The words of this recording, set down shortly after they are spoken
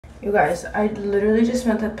You guys, I literally just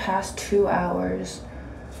spent the past 2 hours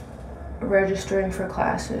registering for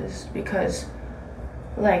classes because,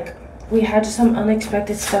 like, we had some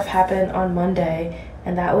unexpected stuff happen on Monday,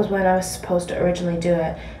 and that was when I was supposed to originally do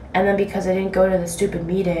it. And then because I didn't go to the stupid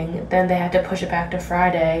meeting, then they had to push it back to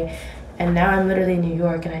Friday. And now I'm literally in New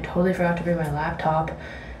York, and I totally forgot to bring my laptop.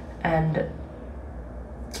 And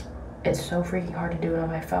it's so freaking hard to do it on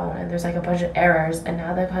my phone, and there's like a bunch of errors. And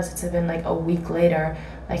now that because it's been like a week later,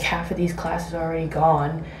 like half of these classes are already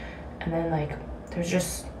gone, and then like there's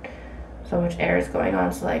just so much errors going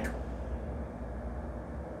on. So like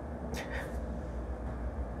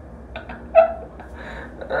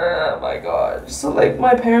oh my god. So like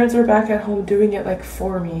my parents are back at home doing it like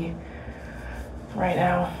for me right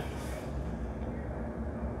now.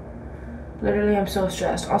 Literally, I'm so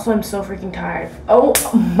stressed. Also, I'm so freaking tired. Oh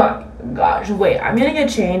my gosh. Wait, I'm gonna get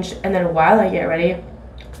changed, and then while I get ready,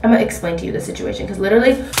 I'm gonna explain to you the situation, because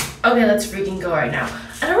literally, okay, let's freaking go right now.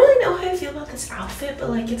 I don't really know how I feel about this outfit, but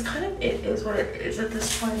like it's kind of, it is what it is at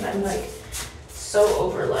this point. I'm like so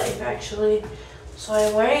over life, actually. So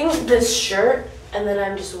I'm wearing this shirt, and then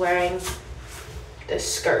I'm just wearing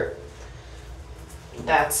this skirt.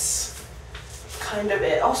 That's kind of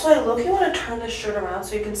it. Also, I low-key want to turn this shirt around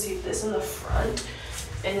so you can see this in the front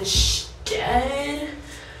instead.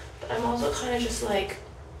 But I'm also kind of just like,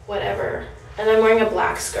 whatever. And I'm wearing a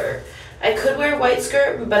black skirt. I could wear a white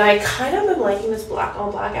skirt, but I kind of am liking this black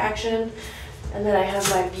on black action. And then I have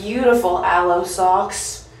my beautiful aloe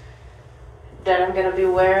socks that I'm gonna be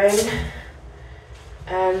wearing.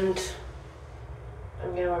 And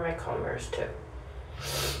I'm gonna wear my Converse too.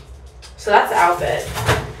 So that's the outfit.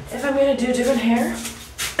 If I'm gonna do different hair,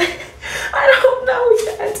 I don't know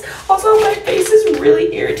yet. Also, my face is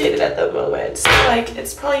really irritated at the moment. So like,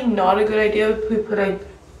 it's probably not a good idea if we put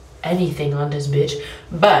anything on this bitch,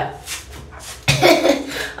 but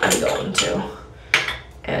I'm going to.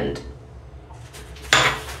 And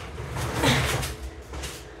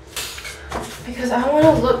because I want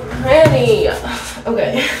to look pretty.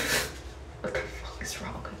 Okay. What the fuck is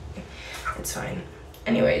wrong with me? It's fine.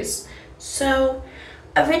 Anyways, so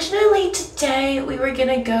originally today we were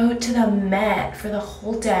gonna go to the Met for the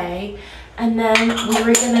whole day, and then we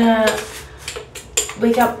were gonna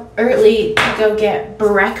wake up early to go get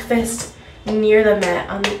breakfast near the Met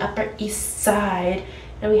on the Upper East Side.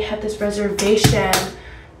 And we had this reservation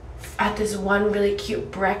at this one really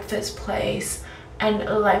cute breakfast place, and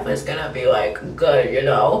life was gonna be like good, you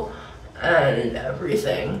know, and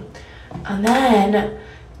everything. And then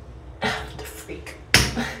the freak.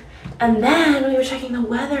 And then we were checking the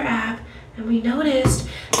weather app, and we noticed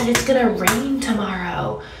that it's gonna rain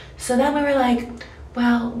tomorrow. So then we were like,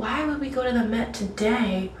 well, why would we go to the Met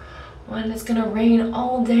today when it's gonna rain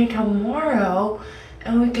all day tomorrow,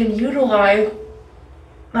 and we can utilize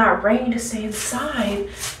that rain to stay inside?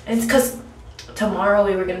 And it's because tomorrow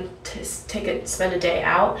we were gonna spend a day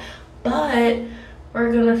out, but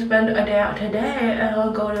we're gonna spend a day out today, and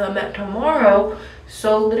I'll go to the Met tomorrow.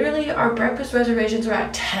 So literally our breakfast reservations are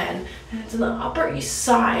at 10, and it's in the Upper East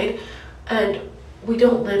Side, and we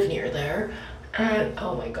don't live near there. And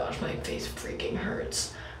oh my gosh, my face freaking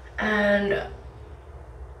hurts. And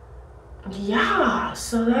yeah,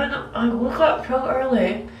 so then I woke up so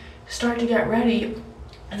early, start to get ready,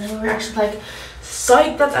 and then we were actually like,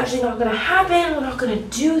 psych, that's actually not gonna happen, we're not gonna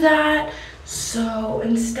do that. So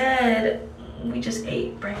instead we just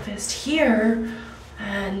ate breakfast here.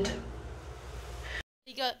 And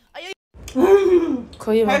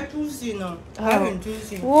可以吗？还 juicy 呢，还很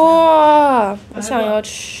juicy。哇，我想要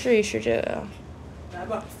试一试这个。来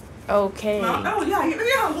吧。OK。哎，我呀，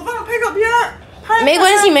我帮你拍照片。没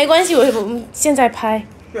关系，没关系，我现在拍。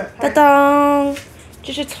对。当当，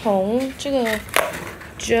这是从这个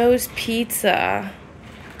Joe's Pizza。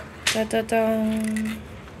当当当。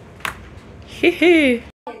嘿嘿。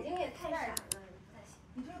眼睛也太傻了，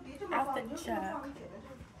你这个别这么放，你就这么放，你姐的这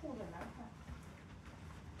个裤子难看。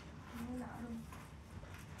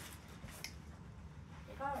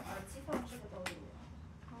 耳机放这个都有，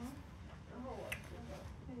然后我这个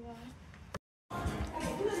那个。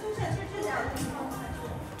这个东西是这样的。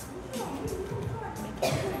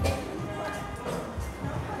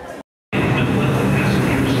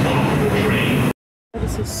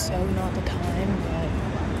This is so not the time, but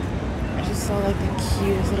I just saw like the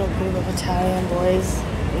cutest little group of Italian boys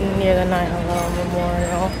near the 9/11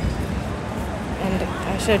 memorial, and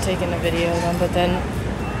I should have taken a video of them, but then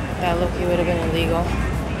that look-y would have been illegal.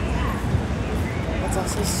 It's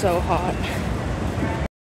also so hot.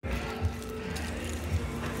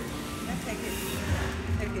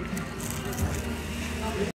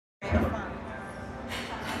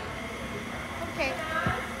 Okay,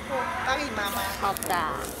 cool. 好的。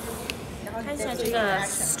看一下这个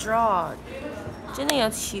straw， 真的要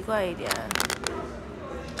奇怪一点。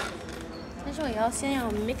但是我要先要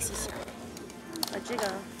mix 一下，把这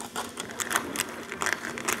个。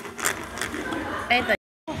哎，等。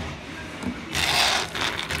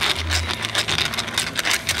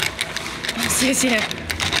谢谢。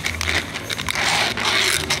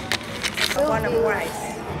One of rice。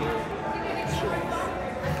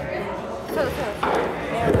错，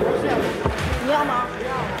没有，不是。你要吗？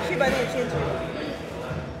去吧，你先去。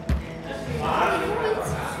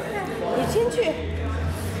你先去。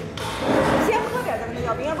你先喝点咱们的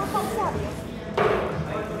药饼，要不放不下饼。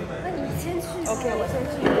那你先去。OK， 我先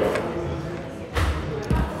去。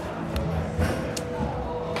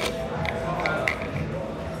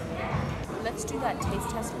Let's do that taste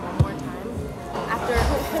test one more time. After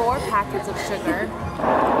 4 packets of sugar.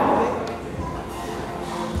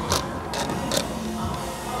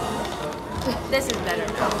 This is better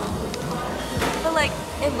now. But like,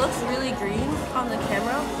 it looks really green on the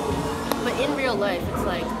camera, but in real life it's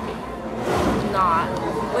like not,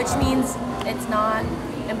 which means it's not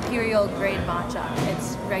imperial grade matcha,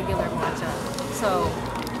 it's regular matcha. So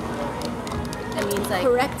it means like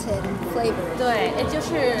corrected flavor. 对，也就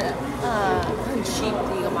是很 cheap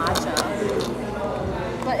的一个 matcha.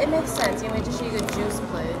 But it makes sense 因为这是一个 juice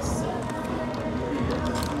place.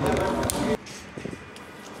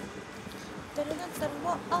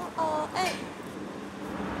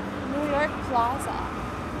 New York Plaza.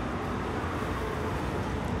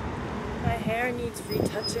 My hair needs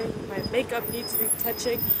retouching, my makeup needs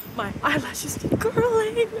retouching, my eyelashes need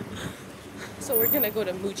curling. So we're gonna go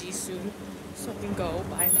to Muji soon, so I can go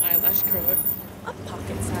buy an eyelash curler, a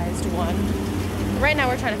pocket-sized one. Right now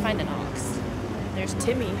we're trying to find an ox. There's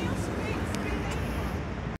Timmy.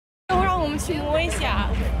 让我们去摸一下。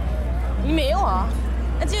你没有啊？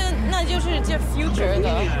那就是这 future 的。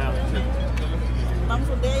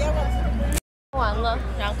完了，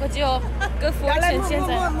然后就跟服务生现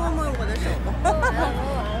在。摸我的手吧。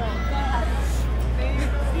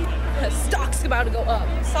Stock's about to go up.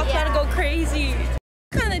 Stock's about to go crazy.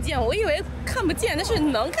 看得见，我以为看不见，但是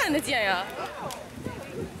能看得见呀。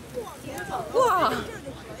哇！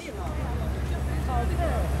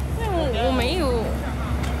但我没有。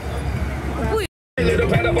不。Little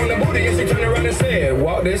pat up on the booty and she turned around and said,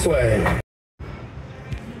 "Walk this way."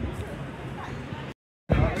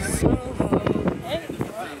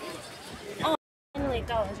 Oh, finally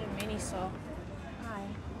到了这 mini so. Hi.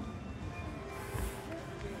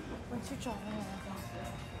 我去找那个。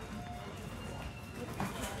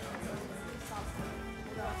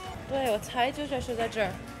对，我猜就是在这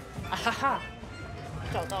儿。啊哈哈，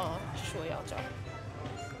找到了，这是我要找。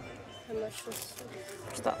什么数字？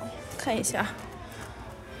不知道，看一下。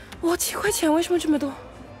哇，7块钱，为什么这么多？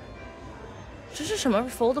这是什么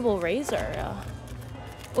foldable razor 啊？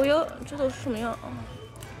我有，这都是什么样？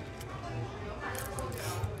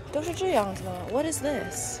都是这样子的。What is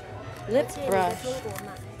this? Lip brush。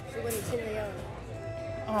如果你现在要。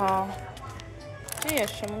哦，这也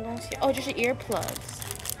是什么东西？哦，这是 earplugs。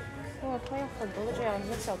哇，它有很多的这样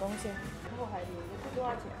的小东西。不还有，这多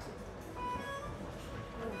少钱？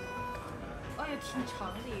哦，也挺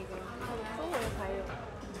长的一个。中文还有。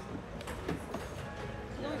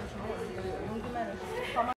其中有什么我记得有用就卖的是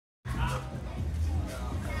好吗？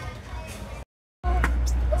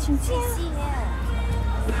请谢谢。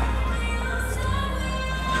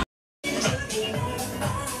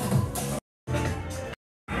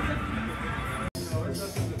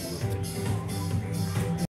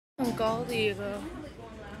很高的一个，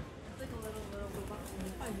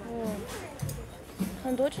哦，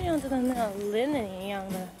很多这样子的那种 linen 一样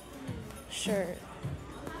的 shirt，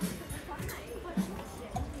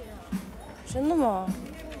 真的吗？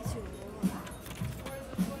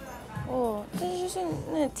哦，这就是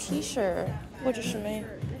那 T 恤或者什么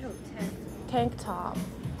tank top，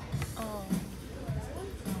 哦，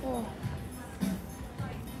哦。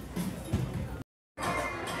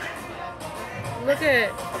Look at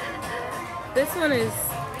this one is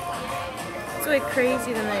最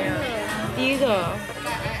crazy 的那样。第一个，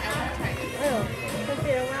哎呦，都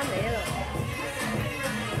被人挖没了。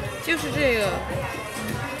就是这个，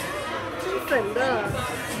这是粉的。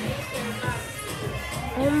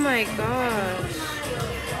Oh my gosh！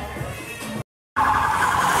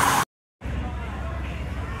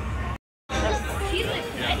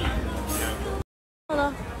 好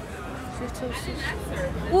了。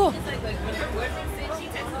Whoa.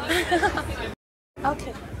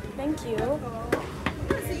 Okay, thank you.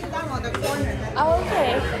 Oh, okay.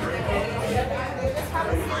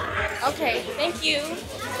 Okay, thank you.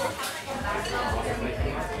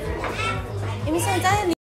 现在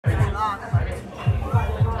你。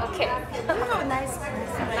Okay. Nice.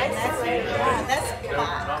 That's fun.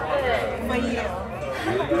 For you.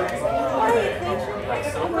 花也可以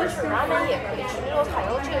吃，我会吃拉面也可以吃，因为还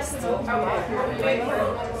有这个丝。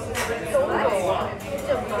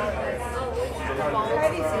凯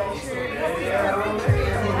莉喜欢吃，他不吃这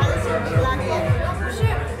个，他喜欢吃拉面。不是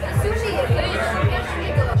，sushi 也可以吃，别吃这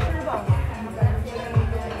个吃饱吗？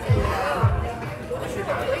吃饱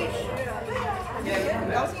可以吃。对呀，也很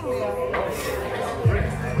高兴的呀。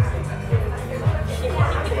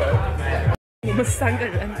我们3个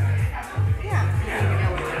人。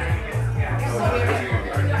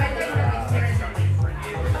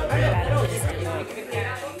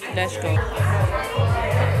Let's go.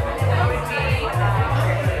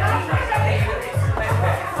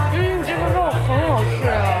 这个肉很好吃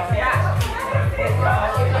啊！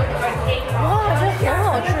哇，这很好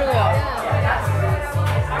吃的。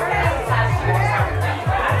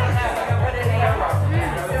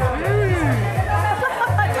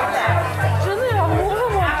真的呀，摸了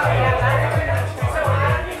吗？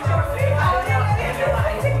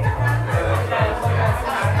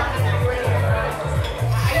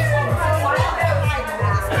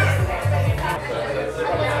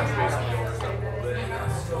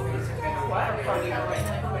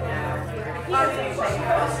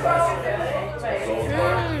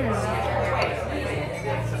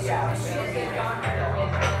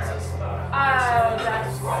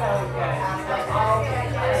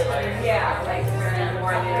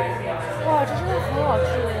哇，这真的很好吃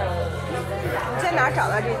呀！你在哪儿找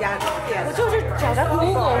到这家店？我就是找在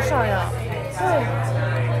Google 上呀。对。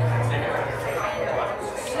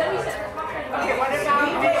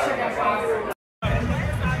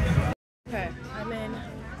Okay, I'm in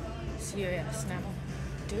CVS now.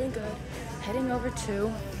 Doing good. Heading over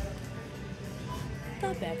to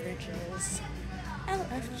the beverages.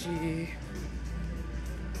 LFG.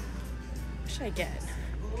 What should I get?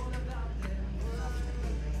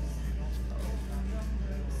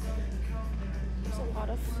 There's a lot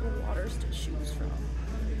of waters to choose from.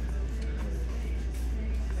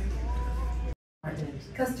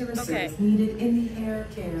 Customer service needed in the hair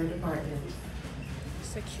care department.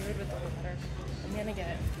 Secured with the water. I'm gonna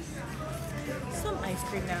get some ice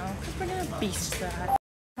cream now because we're gonna beast that.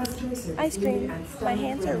 Ice cream. My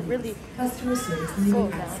hands are really full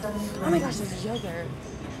now. Oh my gosh, there's yogurt.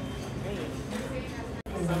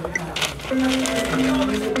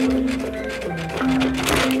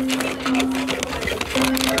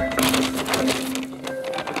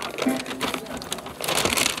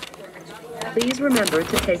 Please remember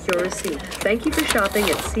to take your receipt. Thank you for shopping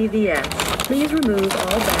at CVS. Please remove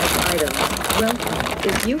all bagged items. Welcome.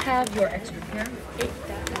 If you have your extra care,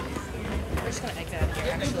 We're just gonna exit out of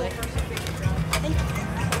here actually.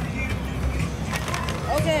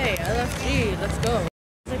 Okay, LFG, let's go.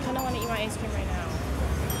 I kind of want to eat my ice cream right now,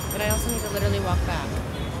 but I also need to literally walk back.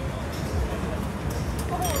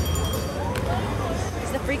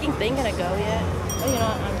 Is the freaking thing gonna go yet? Oh, you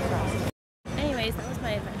know what? I'm crossed. Anyways, that was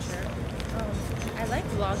my adventure. I like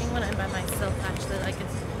vlogging when I'm by myself actually. Like,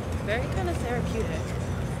 it's very kind of therapeutic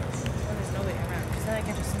when there's nobody around, because then I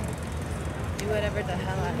can just do whatever the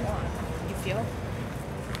hell I want. You feel?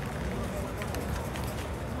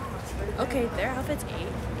 Okay, their outfit's 8.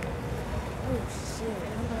 Oh shit,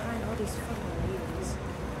 I'm behind all these fucking ladies.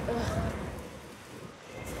 Ugh.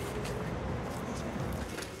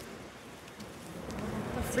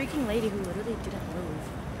 The freaking lady who literally didn't move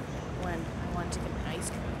when I wanted to get an ice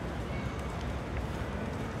cream.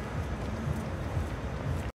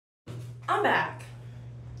 I'm back.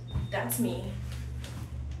 That's me.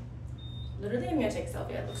 Literally, I'm gonna take a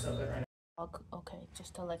selfie. I look so good right now. Okay,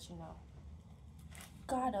 just to let you know.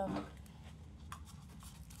 Got him.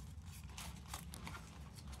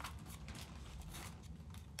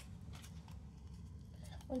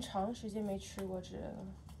 I'm 长时间没吃过这个。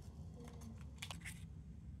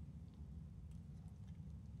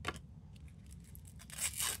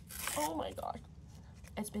Oh my god.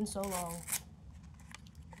 It's been so long.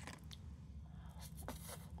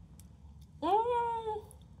 Mmm,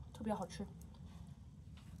 特别好吃。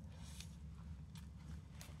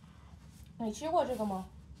你吃过这个吗？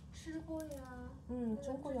吃过呀。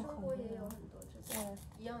中国有很多。中国也有很多这种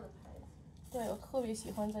一样的牌子。对，我特别喜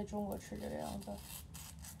欢在中国吃这个样子。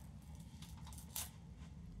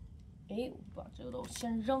哎，我把这个都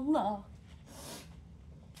先扔了。